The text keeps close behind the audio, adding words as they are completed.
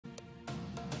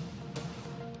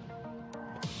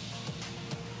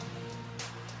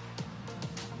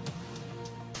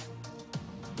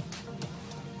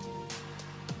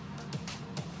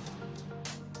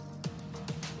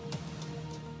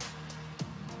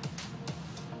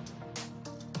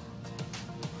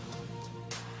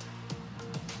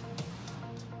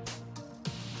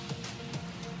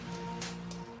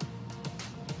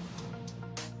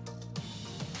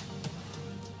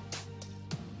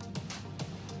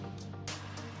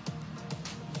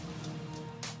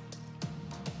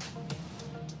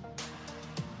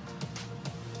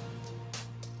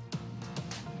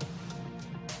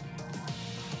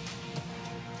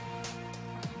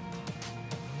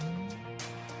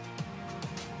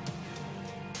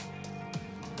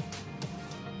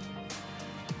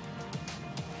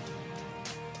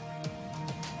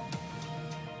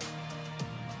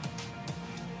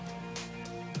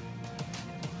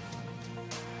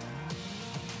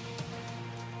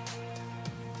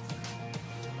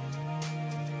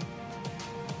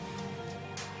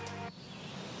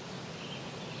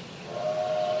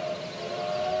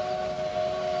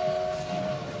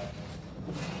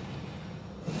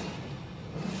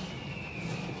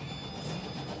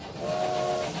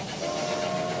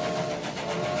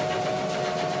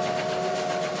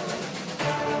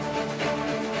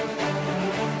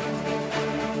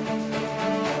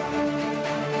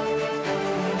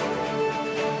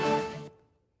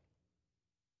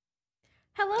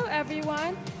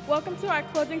everyone. Welcome to our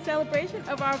closing celebration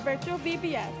of our virtual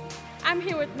VBS. I'm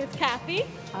here with Miss Kathy.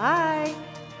 Hi.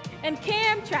 And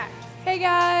Cam Trax. Hey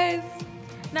guys.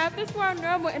 Now, if this were our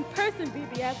normal in-person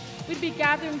VBS, we'd be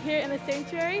gathering here in the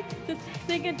sanctuary to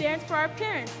sing and dance for our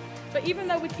parents. But even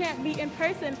though we can't meet in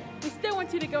person, we still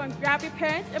want you to go and grab your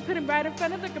parents and put them right in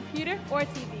front of the computer or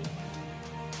TV.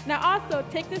 Now also,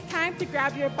 take this time to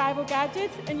grab your Bible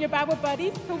gadgets and your Bible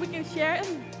buddies so we can share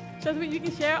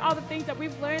all the things that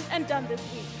we've learned and done this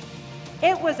week.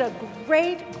 It was a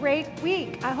great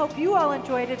week. I hope you all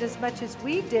enjoyed it as much as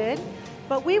we did,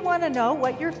 but we want to know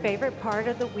what your favorite part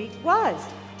of the week was.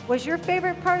 Was your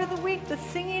favorite part of the week the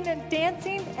singing and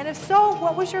dancing? And if so,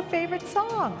 what was your favorite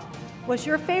song? Was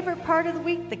your favorite part of the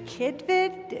week the kid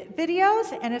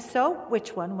videos? And if so,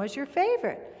 which one was your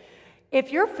favorite?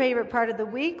 If your favorite part of the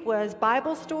week was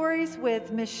Bible stories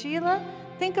with Miss Sheila,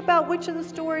 think about which of the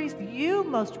stories you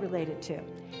most related to.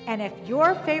 And if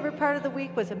your favorite part of the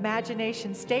week was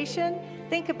Imagination Station,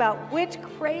 think about which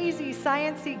crazy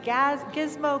sciencey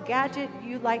gizmo gadget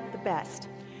you liked the best.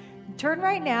 Turn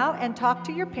right now and talk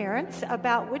to your parents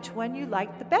about which one you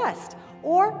liked the best,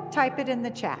 or type it in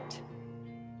the chat.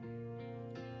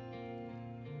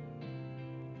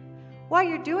 While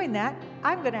you're doing that,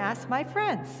 I'm going to ask my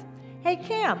friends. Hey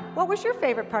Cam, what was your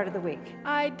favorite part of the week?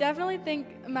 I definitely think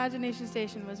Imagination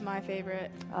Station was my favorite.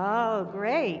 Oh,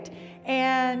 great.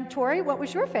 And Tori, what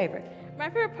was your favorite? My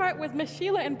favorite part was Miss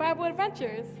Sheila and Bible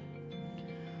Adventures.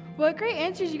 What great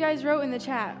answers you guys wrote in the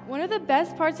chat. One of the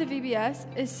best parts of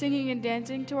VBS is singing and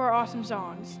dancing to our awesome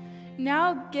songs.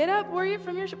 Now get up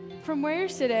from where you're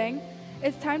sitting.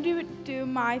 It's time to do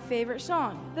my favorite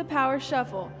song, the Power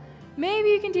Shuffle. Maybe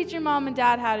you can teach your mom and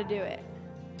dad how to do it.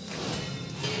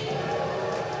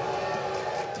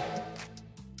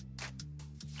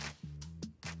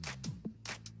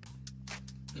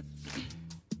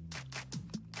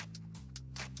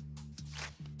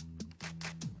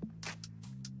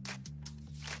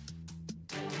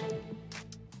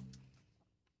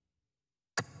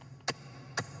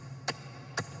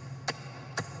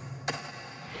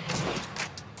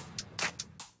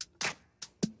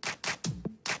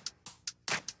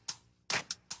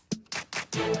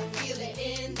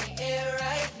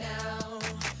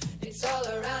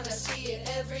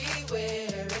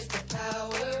 Everywhere is the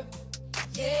power.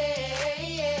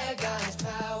 Yeah, God has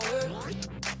power.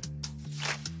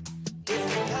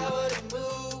 It's the power to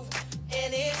move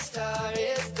any star.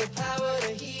 It's the power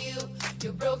to heal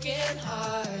your broken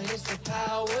heart. It's the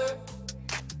power.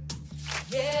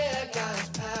 Yeah, God has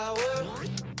power.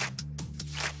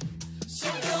 So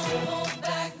don't hold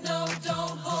back, no,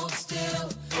 don't hold still.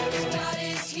 'Cause God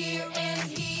is here and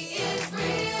He is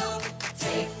real.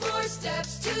 Take 4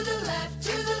 steps to the left,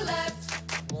 to the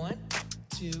left. 1,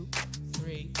 2,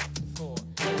 3, 4.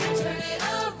 Turn it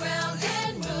around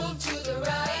and move to the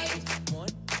right. 1,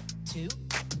 2,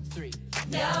 3.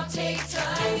 Now take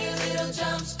tiny little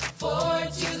jumps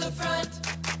forward to the front.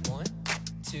 1,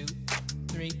 2,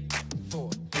 3, 4.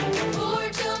 4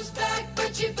 jumps back,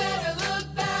 but you better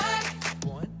look back.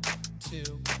 1,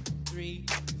 2, 3,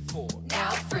 4.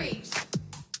 Now freeze.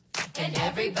 And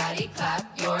everybody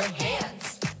clap your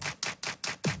hands.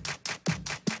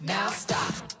 Now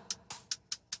stop.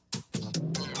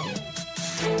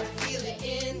 Feel it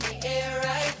in the air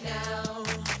right now.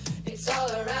 It's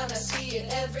all around, I see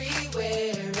it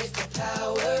everywhere. It's the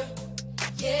power.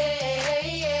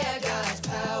 Yeah, God's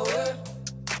power.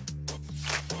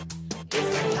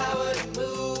 It's the power to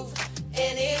move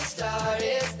any star.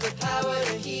 It's the power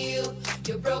to heal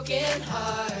your broken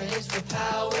heart. It's the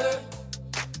power.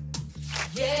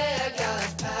 Yeah,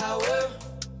 God's power.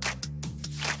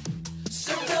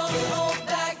 So don't hold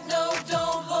back, no,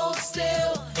 don't hold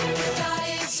still. God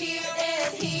is here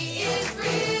and He is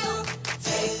real.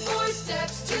 Take 4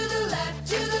 steps to the left,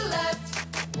 to the left.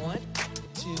 1,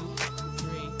 2,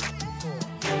 3, 4.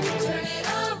 Turn it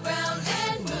around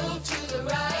and move to the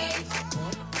right.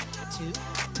 1, 2,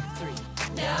 3.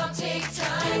 Now take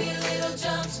tiny little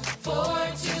jumps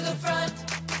forward to the front.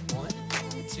 1,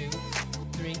 2,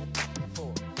 3,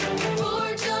 4.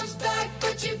 4 jumps back,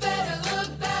 but you better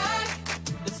look back.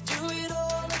 Let's do it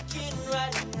all again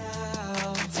right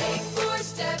now. Take 4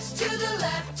 steps to the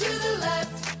left, to the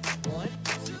left. 1,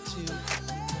 2, 3,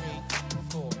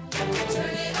 4.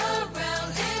 Turn it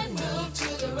around and move to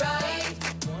the right.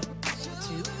 1,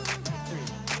 2, 3.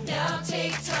 Now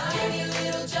take tiny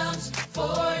little jumps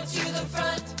forward to the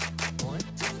front. 1,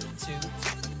 2,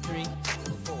 3,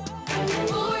 4.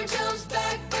 4 jumps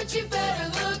back, but you better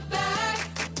look back.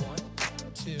 1,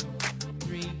 2,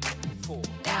 3, 4.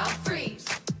 Now freeze.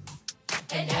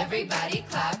 And everybody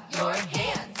clap your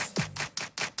hands.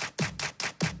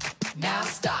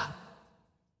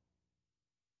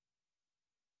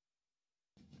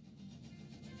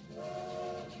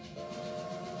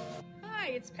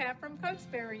 from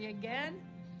Cokesbury again.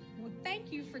 Well,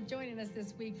 thank you for joining us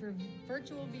this week for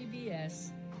virtual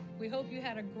VBS. We hope you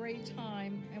had a great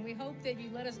time, and we hope that you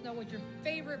let us know what your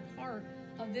favorite part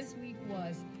of this week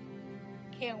was.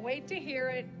 Can't wait to hear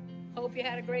it. Hope you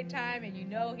had a great time, and you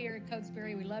know here at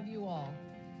Cokesbury, we love you all.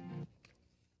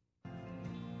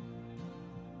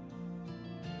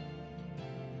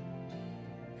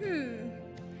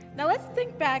 Now let's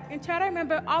think back and try to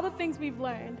remember all the things we've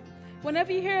learned.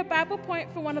 Whenever you hear a Bible point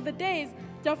for one of the days,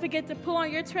 don't forget to pull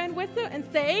on your train whistle and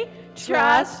say,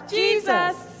 "Trust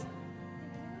Jesus."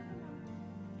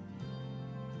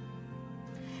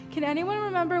 Can anyone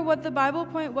remember what the Bible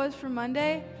point was for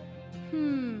Monday?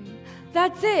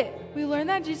 That's it. We learned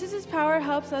that Jesus' power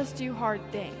helps us do hard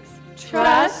things.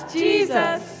 Trust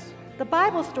Jesus. The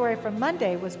Bible story from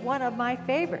Monday was one of my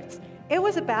favorites. It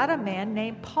was about a man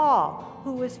named Paul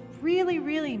who was really,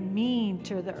 really mean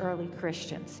to the early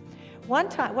Christians.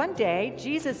 One day,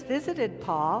 Jesus visited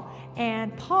Paul,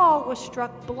 and Paul was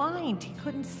struck blind. He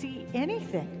couldn't see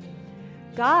anything.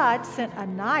 God sent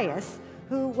Ananias,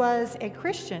 who was a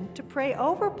Christian, to pray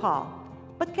over Paul.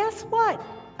 But guess what?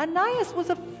 Ananias was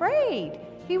afraid.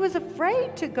 He was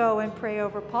afraid to go and pray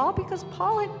over Paul because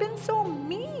Paul had been so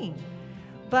mean.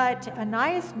 But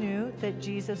Ananias knew that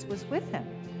Jesus was with him.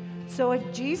 So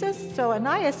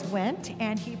Ananias went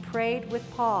and he prayed with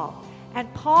Paul.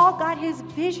 And Paul got his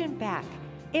vision back.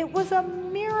 It was a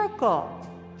miracle.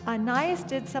 Ananias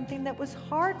did something that was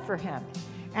hard for him.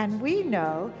 And we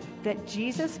know that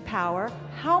Jesus' power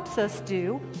helps us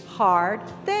do hard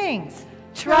things.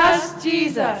 Trust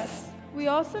Jesus. We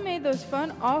also made those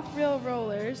fun off-rail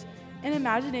rollers in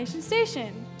Imagination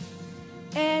Station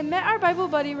and met our Bible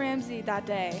buddy Ramsey that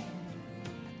day.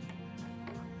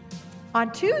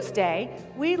 On Tuesday,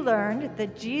 we learned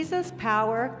that Jesus'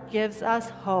 power gives us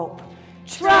hope.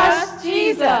 Trust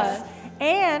Jesus.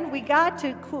 And we got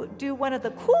to do one of the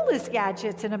coolest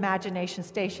gadgets in Imagination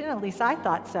Station, at least I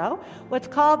thought so, what's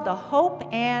called the Hope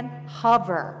and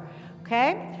Hover.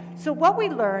 Okay? So what we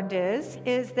learned is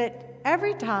that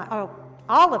every time,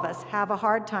 all of us have a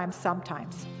hard time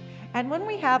sometimes. And when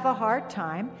we have a hard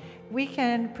time, we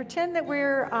can pretend that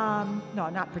we're,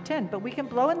 not pretend, but we can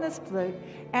blow in this flute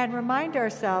and remind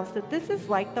ourselves that this is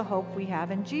like the hope we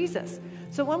have in Jesus.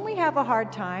 So when we have a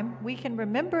hard time, we can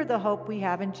remember the hope we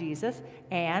have in Jesus,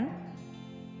 and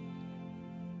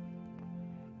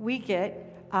we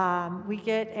get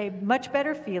a much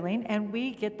better feeling, and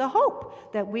we get the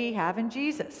hope that we have in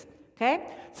Jesus. Okay?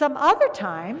 Some other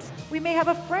times, we may have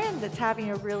a friend that's having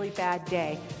a really bad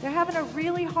day. They're having a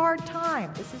really hard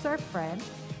time. This is our friend.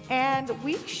 And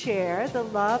we share the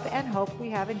love and hope we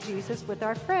have in Jesus with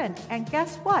our friend. And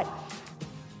guess what?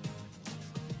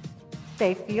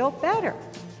 They feel better.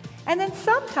 And then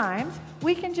sometimes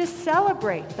we can just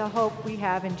celebrate the hope we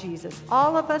have in Jesus,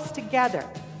 all of us together.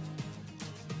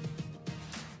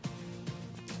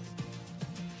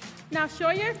 Now show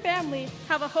your family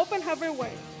how the Hope and Hover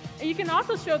works. And you can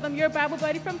also show them your Bible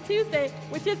buddy from Tuesday,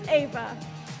 which is Ava.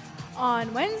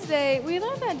 On Wednesday, we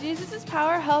learned that Jesus'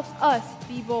 power helps us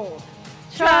be bold.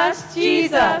 Trust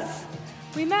Jesus.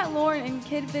 We met Lauren in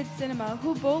Kid Vid Cinema,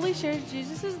 who boldly shares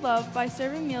Jesus' love by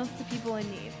serving meals to people in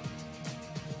need.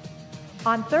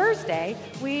 On Thursday,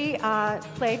 we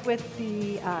played with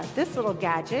this little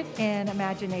gadget in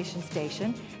Imagination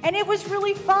Station, and it was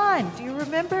really fun. Do you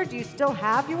remember? Do you still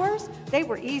have yours? They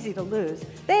were easy to lose.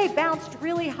 They bounced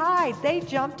really high. They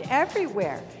jumped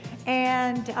everywhere.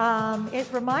 And it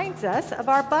reminds us of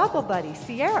our Bible buddy,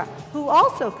 Sierra, who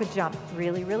also could jump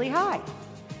really, really high.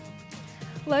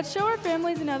 Let's show our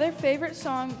families another favorite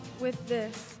song with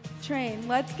this train.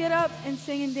 Let's get up and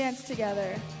sing and dance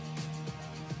together.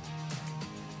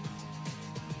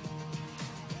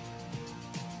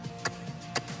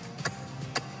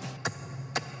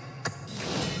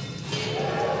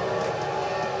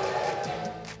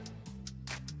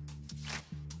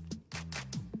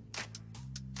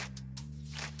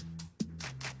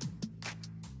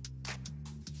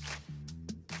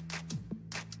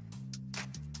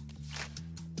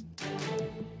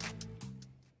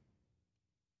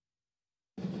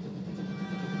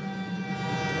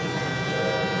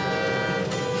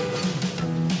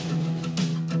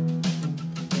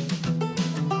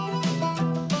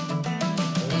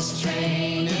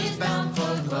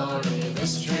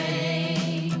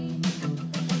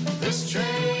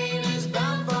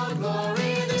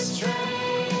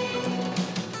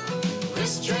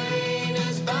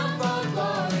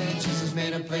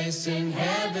 In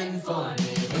heaven for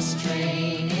me. This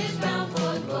train is bound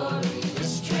for glory.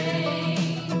 This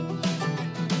train.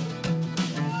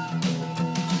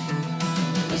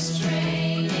 This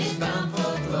train is bound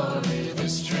for glory.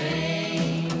 This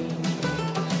train.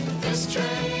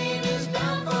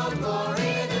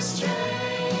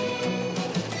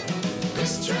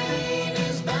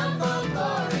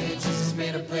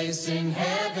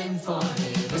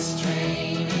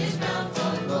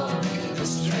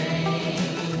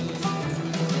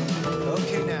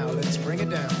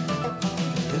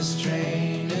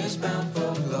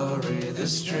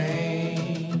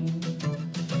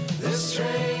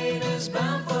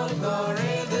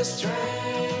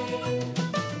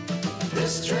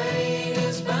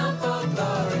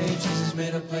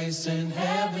 place in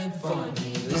heaven for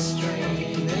me. This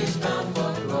train is bound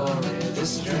for glory.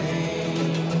 This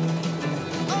train,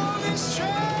 oh, this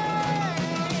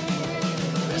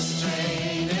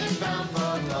train is bound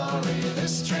for glory.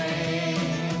 This train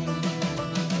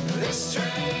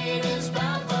is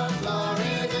bound for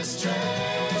glory. This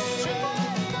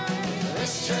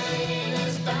train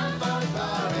is bound for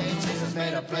glory. Jesus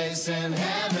made a place in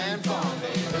heaven for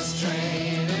me. This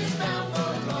train is bound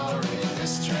for glory.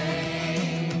 This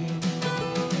train,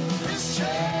 this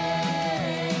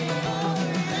train,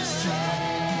 this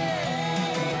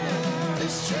train,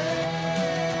 this train.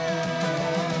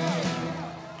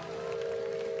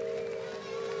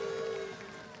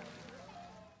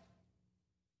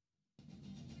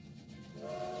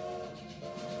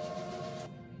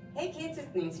 Hey kids,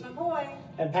 it's Nancy McCoy.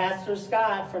 And Pastor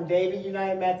Scott from David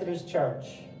United Methodist Church.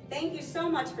 Thank you so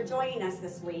much for joining us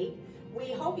this week.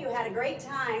 We hope you had a great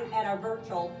time at our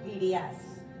virtual VBS.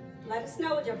 Let us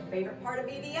know what your favorite part of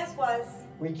VBS was.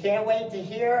 We can't wait to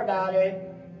hear about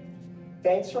it.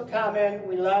 Thanks for coming.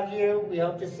 We love you. We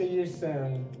hope to see you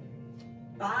soon.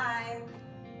 Bye.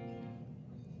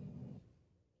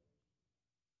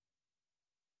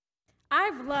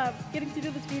 I've loved getting to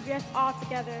do this VBS all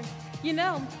together. You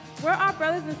know, we're all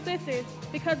brothers and sisters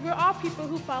because we're all people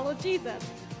who follow Jesus.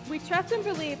 We trust and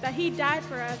believe that he died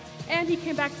for us and he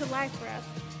came back to life for us.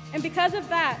 And because of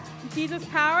that, Jesus'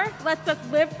 power lets us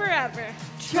live forever.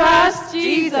 Trust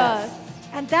Jesus.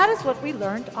 And that is what we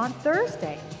learned on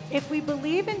Thursday. If we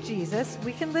believe in Jesus,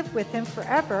 we can live with him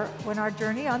forever when our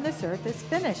journey on this earth is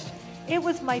finished. It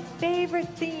was my favorite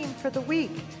theme for the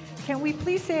week. Can we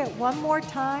please say it one more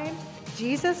time?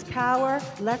 Jesus' power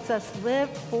lets us live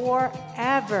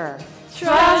forever.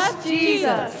 Trust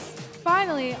Jesus.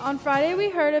 Finally, on Friday we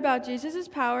heard about Jesus'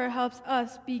 power helps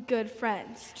us be good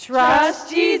friends. Trust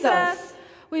Jesus.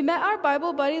 We met our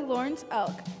Bible buddy Lawrence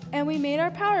Elk, and we made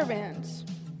our power bands,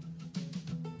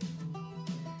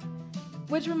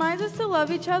 which reminds us to love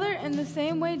each other in the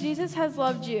same way Jesus has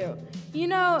loved you. You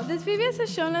know, this VBS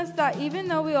has shown us that even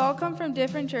though we all come from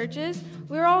different churches,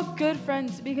 we're all good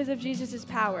friends because of Jesus'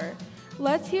 power.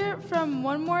 Let's hear from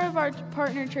one more of our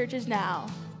partner churches now.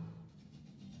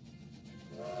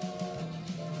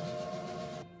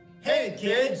 Hey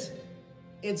kids,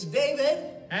 it's David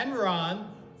and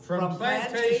Ron from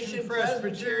Plantation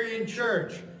Presbyterian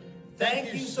Church.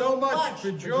 Thank you so much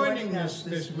for joining us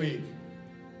this week.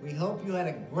 We hope you had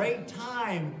a great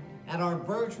time at our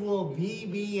virtual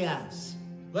VBS.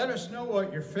 Let us know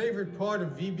what your favorite part of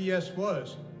VBS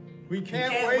was. We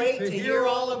can't wait to hear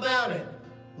all about it.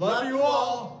 Love you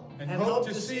all and hope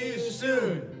to see you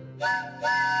soon.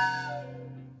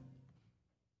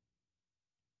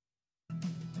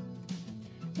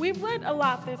 We've learned a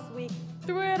lot this week.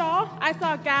 Through it all, I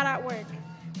saw God at work.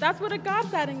 That's what a God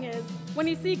sighting is, when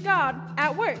you see God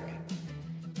at work.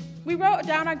 We wrote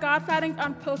down our God sightings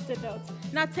on Post-it notes.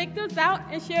 Now take those out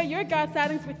and share your God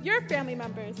sightings with your family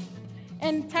members.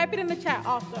 And type it in the chat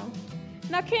also.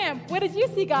 Now Cam, where did you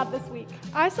see God this week?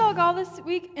 I saw God this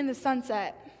week in the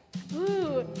sunset.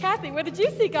 Ooh, Kathy, where did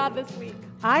you see God this week?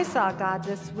 I saw God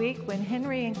this week when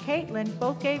Henry and Caitlin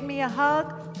both gave me a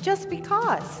hug just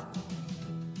because.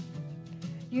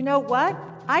 You know what?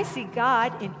 I see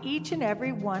God in each and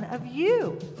every one of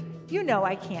you. You know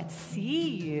I can't see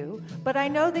you, but I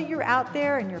know that you're out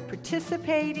there and you're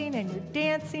participating and you're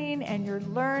dancing and you're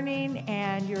learning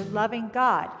and you're loving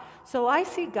God. So I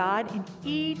see God in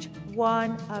each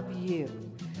one of you.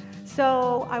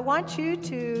 So I want you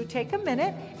to take a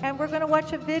minute and we're going to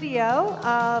watch a video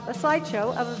of a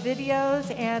slideshow of the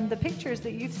videos and the pictures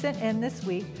that you've sent in this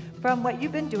week from what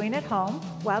you've been doing at home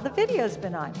while the video's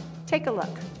been on. Take a look.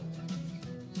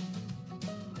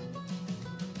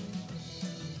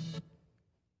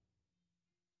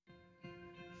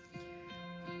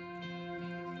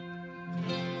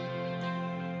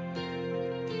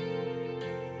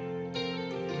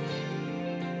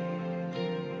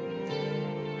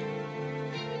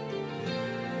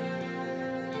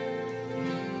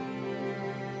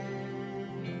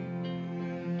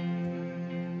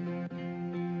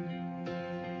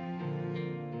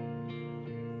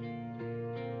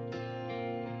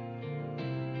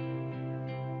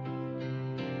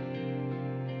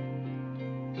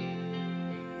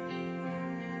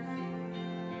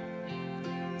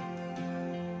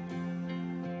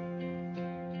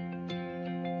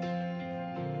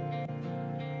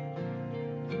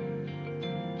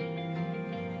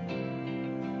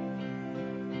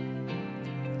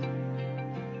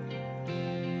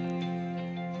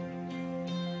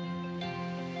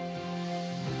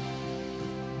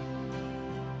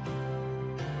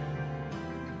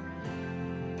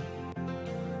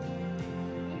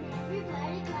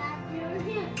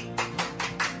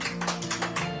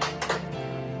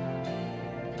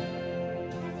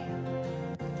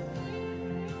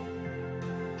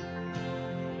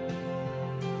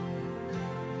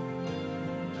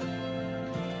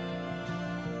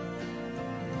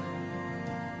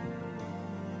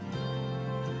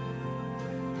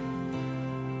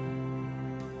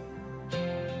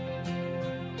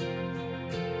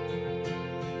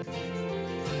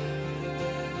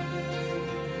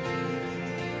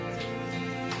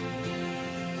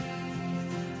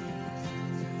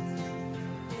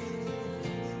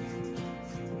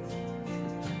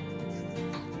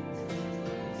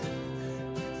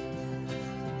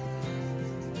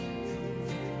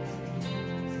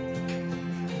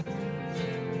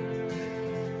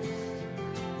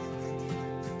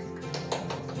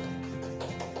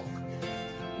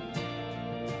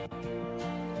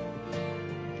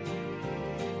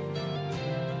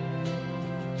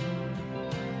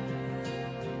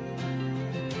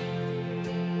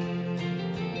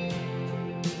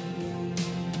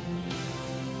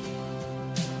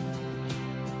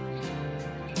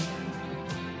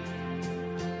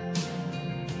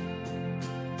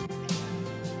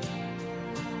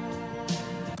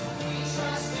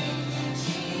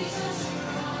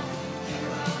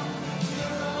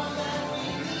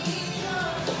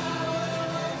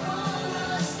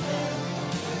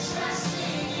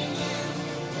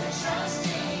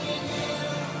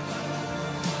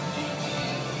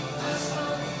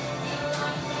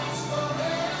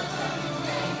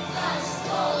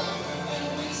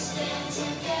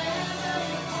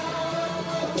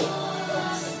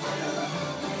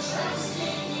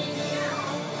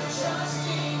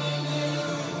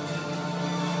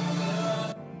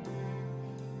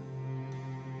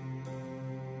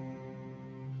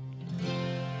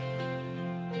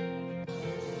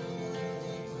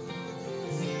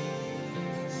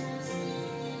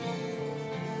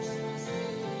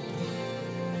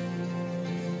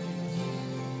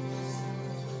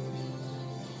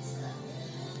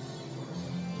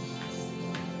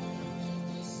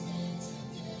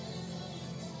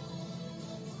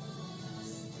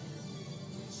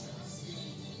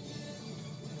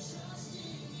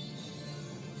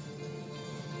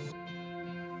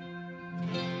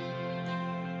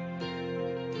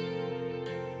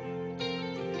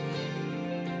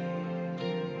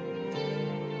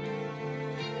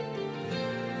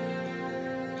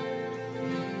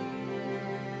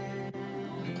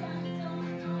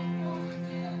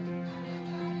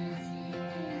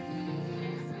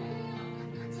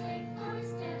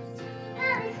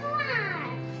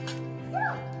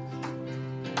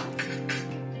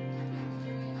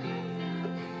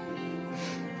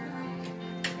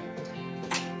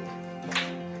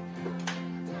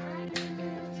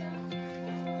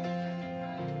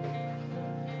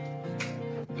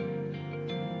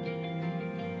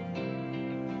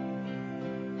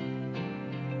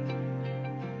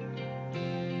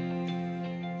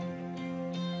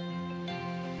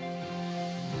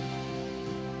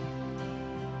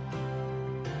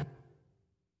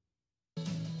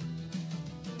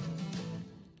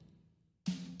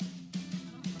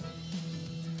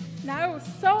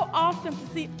 was so awesome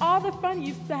to see all the fun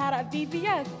you had at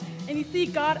VBS, and you see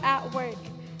God at work.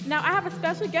 Now, I have a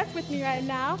special guest with me right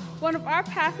now, one of our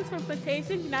pastors from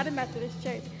Plantation United Methodist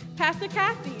Church, Pastor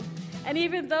Kathy. And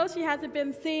even though she hasn't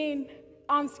been seen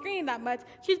on screen that much,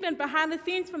 she's been behind the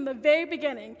scenes from the very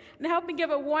beginning. And help me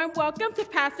give a warm welcome to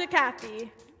Pastor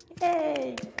Kathy.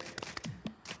 Yay!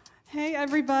 Hey,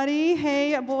 everybody.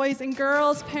 Hey, boys and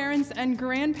girls, parents and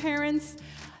grandparents.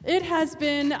 It has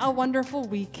been a wonderful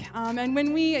week. And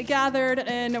when we gathered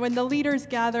and when the leaders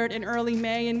gathered in early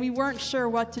May and we weren't sure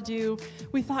what to do,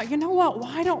 we thought, you know what,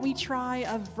 why don't we try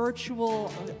a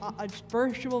virtual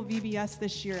VBS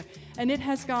this year? And it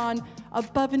has gone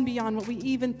above and beyond what we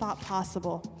even thought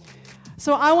possible.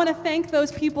 So I want to thank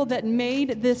those people that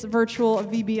made this virtual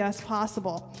VBS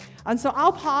possible. And so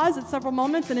I'll pause at several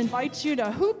moments and invite you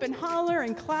to hoop and holler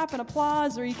and clap and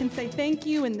applause, or you can say thank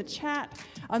you in the chat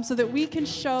so that we can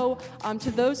show to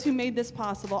those who made this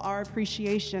possible our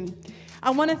appreciation. I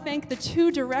want to thank the two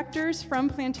directors from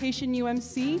Plantation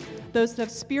UMC, those that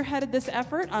have spearheaded this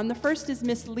effort. The first is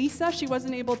Miss Lisa. She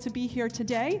wasn't able to be here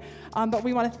today, but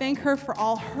we want to thank her for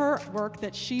all her work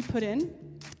that she put in.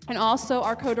 And also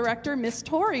our co-director, Miss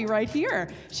Tori, right here.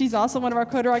 She's also one of our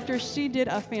co-directors. She did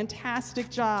a fantastic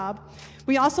job.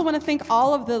 We also want to thank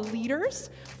all of the leaders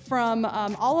from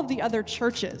all of the other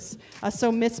churches.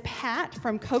 So Miss Pat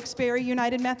from Cokesbury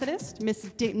United Methodist, Miss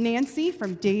Nancy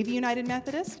from Davie United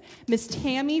Methodist, Miss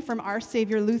Tammy from Our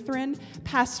Savior Lutheran,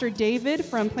 Pastor David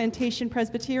from Plantation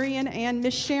Presbyterian, and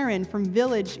Miss Sharon from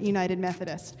Village United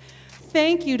Methodist.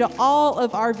 Thank you to all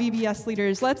of our VBS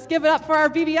leaders. Let's give it up for our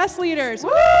VBS leaders.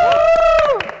 Woo!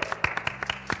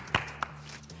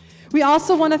 We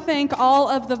also want to thank all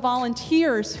of the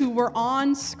volunteers who were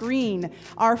on screen.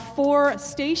 Our 4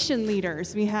 station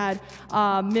leaders. We had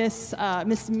Miss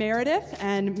Meredith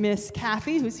and Miss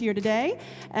Kathy, who's here today,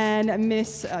 and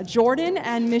Miss Jordan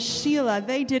and Miss Sheila.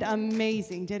 They did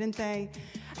amazing, didn't they?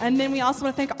 And then we also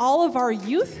want to thank all of our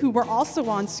youth who were also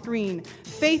on screen.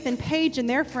 Faith and Paige and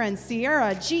their friends,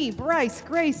 Sierra, G, Bryce,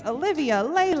 Grace, Olivia,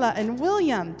 Layla, and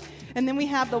William. And then we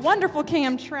have the wonderful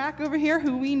Cam Track over here,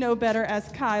 who we know better as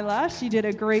Kyla. She did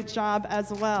a great job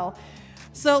as well.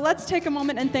 So let's take a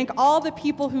moment and thank all the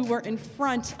people who were in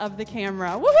front of the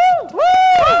camera. Woohoo!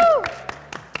 Woo!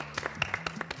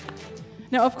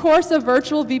 Now, of course, a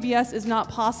virtual VBS is not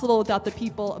possible without the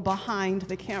people behind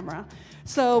the camera.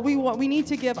 So we need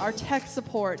to give our tech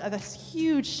support a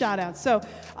huge shout out. So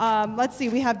let's see,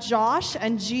 we have Josh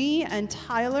and G and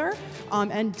Tyler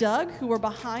and Doug who were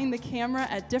behind the camera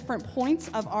at different points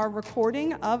of our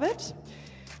recording of it.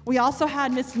 We also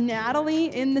had Miss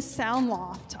Natalie in the sound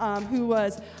loft who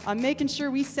was making sure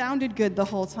we sounded good the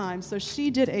whole time. So she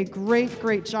did a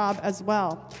great job as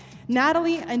well.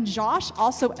 Natalie and Josh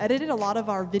also edited a lot of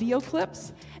our video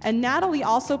clips, and Natalie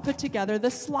also put together the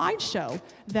slideshow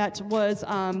that was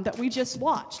that we just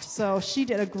watched. So she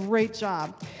did a great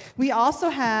job. We also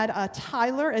had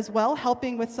Tyler as well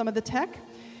helping with some of the tech.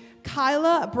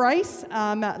 Kyla, Bryce,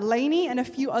 Lainey, and a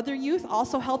few other youth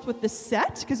also helped with the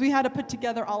set because we had to put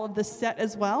together all of the set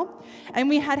as well. And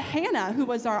we had Hannah, who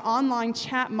was our online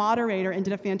chat moderator and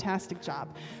did a fantastic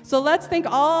job. So let's thank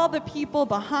all the people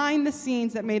behind the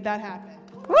scenes that made that happen.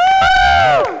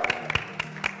 Woo!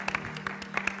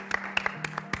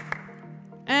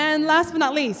 And last but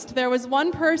not least, there was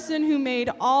one person who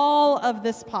made all of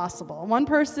this possible, one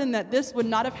person that this would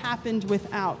not have happened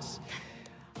without.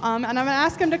 And I'm going to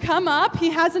ask him to come up. He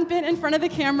hasn't been in front of the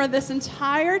camera this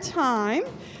entire time.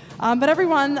 But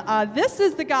everyone, this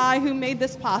is the guy who made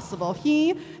this possible.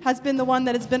 He has been the one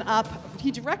that has been up.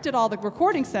 He directed all the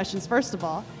recording sessions, first of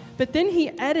all, but then he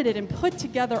edited and put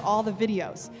together all the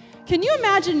videos. Can you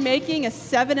imagine making a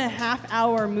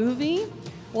 7.5-hour movie?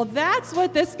 Well, that's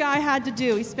what this guy had to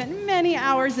do. He spent many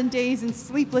hours and days and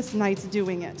sleepless nights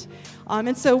doing it.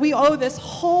 And so we owe this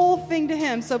whole thing to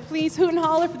him. So please hoot and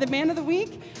holler for the man of the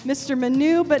week, Mr.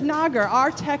 Manu Bhatnagar,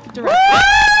 our tech director.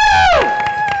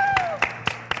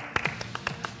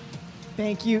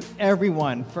 Thank you,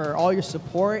 everyone, for all your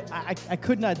support. I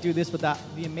could not do this without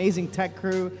the amazing tech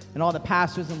crew and all the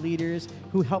pastors and leaders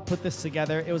who helped put this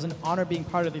together. It was an honor being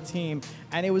part of the team,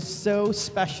 and it was so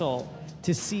special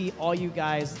to see all you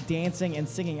guys dancing and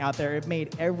singing out there. It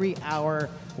made every hour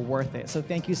worth it. So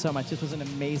thank you so much. This was an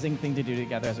amazing thing to do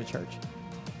together as a church.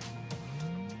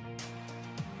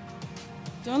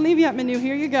 Don't leave yet, Manu.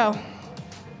 Here you go.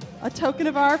 A token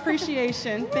of our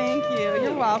appreciation. Thank you.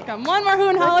 You're welcome. One more hoot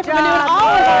and holler for Manu and all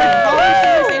of our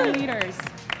volunteers and leaders.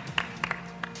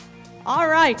 All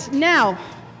right, now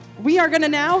we are going to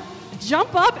now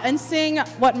jump up and sing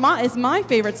what is my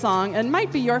favorite song and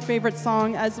might be your favorite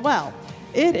song as well.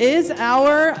 It is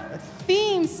our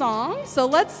theme song, so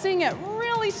let's sing it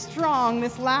really strong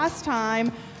this last time.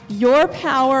 Your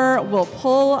power will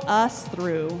pull us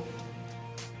through.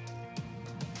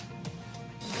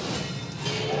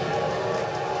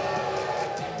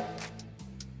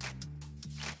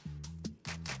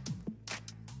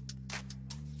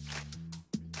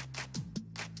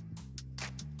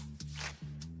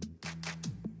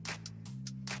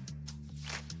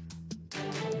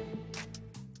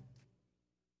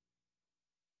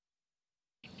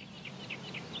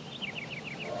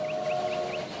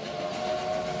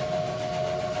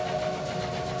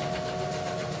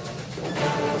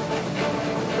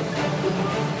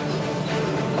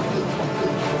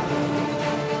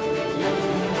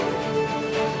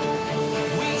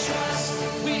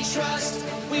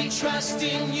 We trust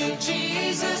in you,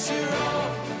 Jesus.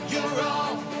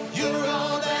 You're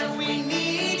all that we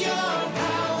need. Your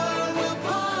power will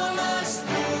pull us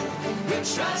through. We're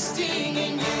trusting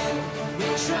in you.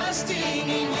 We're trusting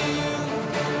in you.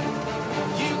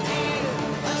 You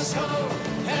give us hope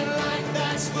and life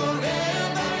that's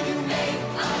forever. You make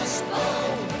us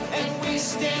bold and we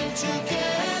stand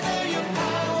together. Your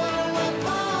power will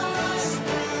pull us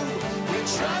through. We're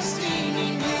trusting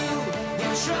in you.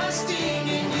 We're trusting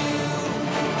in you.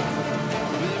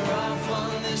 We're off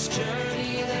on this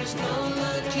journey, there's no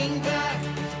looking back.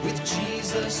 With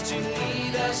Jesus to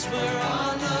lead us, we're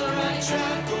on the right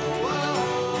track. Oh, oh,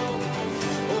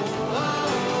 oh,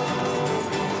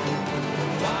 oh.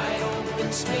 Wide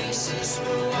open spaces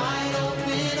for wide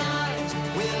open eyes.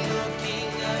 We're looking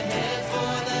ahead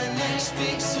for the next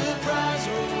big surprise.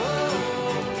 Oh, oh,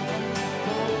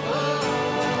 oh, oh.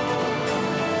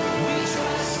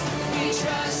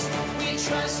 We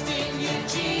trust in you,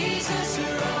 Jesus.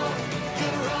 You're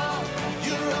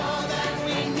all that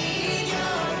we need.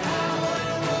 Your power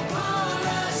will pull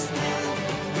us through.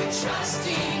 We're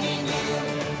trusting in you.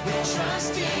 We're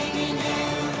trusting in you.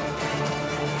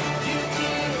 You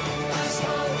give us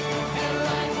hope and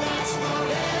life that's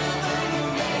forever. You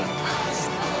make us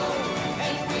whole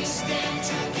and we stand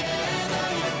together.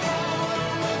 Your power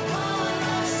will pull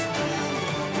us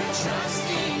through. We're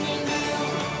trusting in you.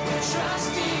 We're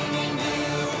trusting in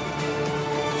you.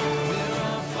 We're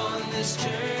off on this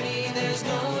journey, there's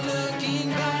no looking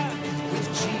back. With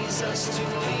Jesus to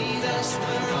lead us,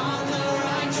 we're on the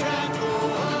right track. Oh,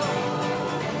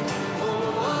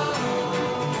 oh, oh.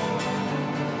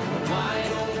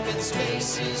 Wide open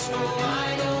spaces for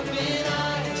wide open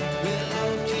eyes. We're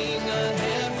looking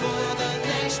ahead for the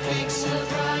next big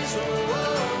surprise. Oh, oh,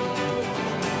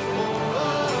 oh.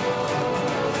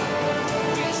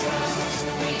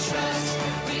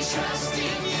 We trust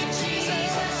in you,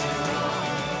 Jesus.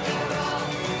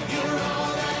 You're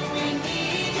all that we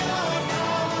need. Your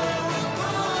power will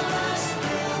pull us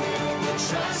through. We're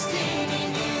trusting in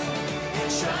you.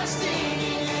 We're trusting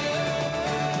in you.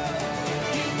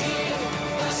 You give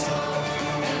us hope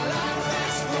and life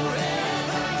that's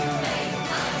forever. You make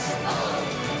us whole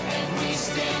and we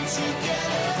stand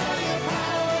together. Your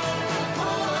power will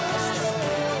pull us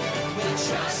through. We're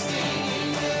trusting in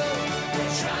you.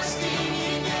 We're trusting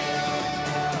in you.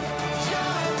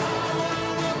 Your power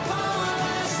will pull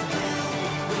us through.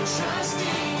 We're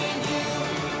trusting in you.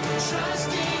 We're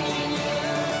trusting in you.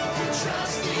 We're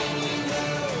trusting in you.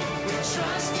 We're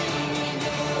trusting in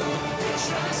you. We're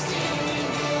trusting in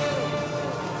you.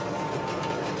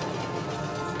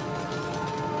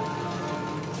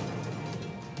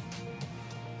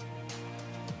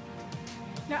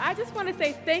 Now, I just want to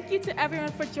say thank you to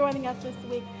everyone for joining us this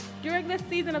week. During this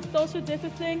season of social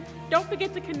distancing, don't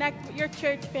forget to connect with your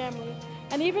church family.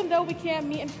 And even though we can't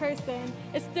meet in person,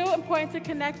 it's still important to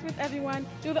connect with everyone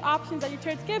through the options that your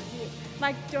church gives you,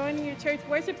 like joining your church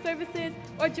worship services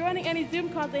or joining any Zoom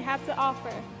calls they have to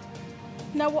offer.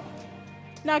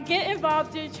 Now get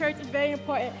involved in your church is very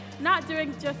important, not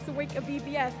during just the week of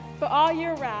VBS, but all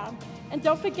year round. And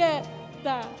don't forget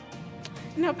that.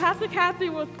 Now, Pastor Kathy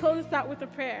will close us out with a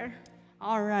prayer.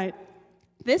 All right.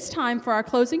 This time for our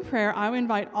closing prayer, I will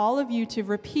invite all of you to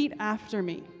repeat after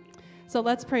me. So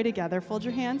let's pray together. Fold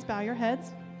your hands, bow your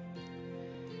heads.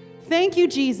 Thank you,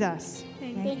 Jesus,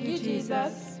 Thank you,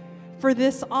 Jesus, for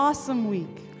this awesome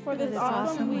week. for this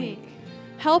awesome week.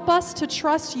 Help us to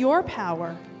trust your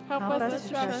power, Help us to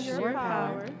trust your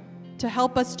power, to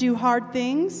help us do hard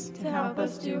things, to help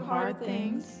us do hard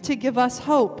things, to give us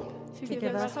hope, to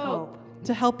give us hope,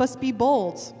 to help us be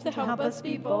bold, to help us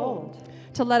be bold,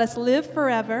 to let us live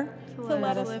forever, to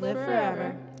let us live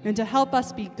forever, and to help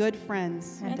us be good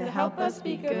friends. and to help us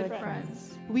be good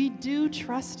friends. We do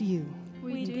trust you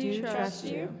We do trust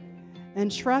you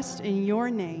and trust in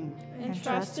your name. and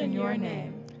trust in your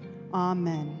name.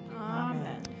 Amen.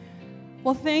 Amen.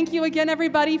 Well, thank you again,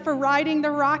 everybody, for riding the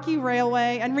Rocky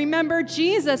Railway. And remember,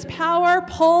 Jesus' power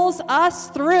pulls us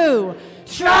through.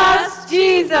 Trust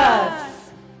Jesus.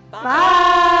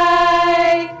 Bye.